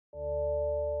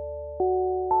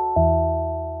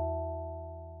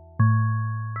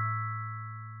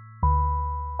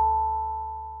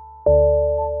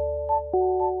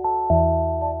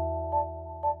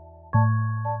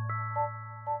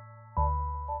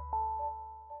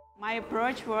My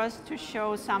approach was to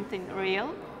show something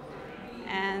real,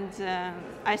 and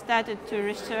I started to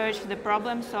research the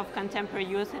problems of contemporary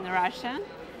youth in Russia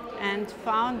and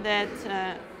found that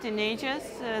teenagers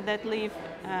that live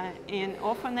in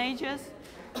orphanages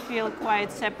feel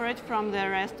quite separate from the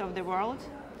rest of the world,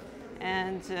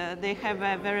 and they have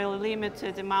a very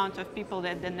limited amount of people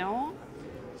that they know.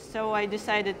 So I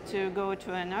decided to go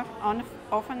to an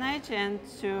orphanage and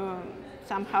to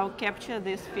somehow capture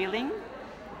this feeling.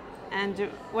 And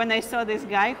when I saw this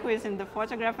guy who is in the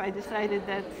photograph, I decided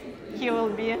that he will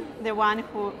be the one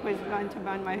who is going to be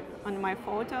on my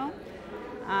photo.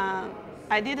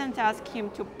 I didn't ask him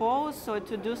to pose or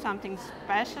to do something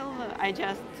special. I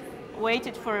just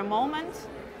waited for a moment,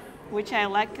 which I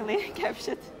luckily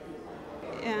captured.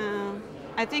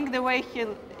 I think the way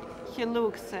he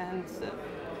looks, and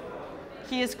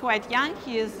he is quite young.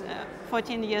 He is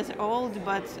 14 years old,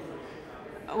 but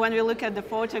when we look at the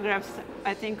photographs,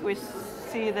 I think we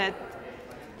see that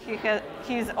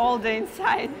he's older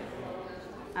inside.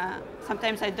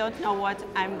 Sometimes I don't know what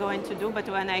I'm going to do, but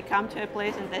when I come to a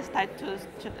place and I start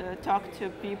to talk to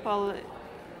people,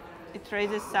 it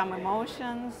raises some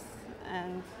emotions,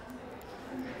 and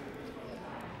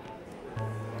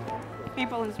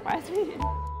people inspire me.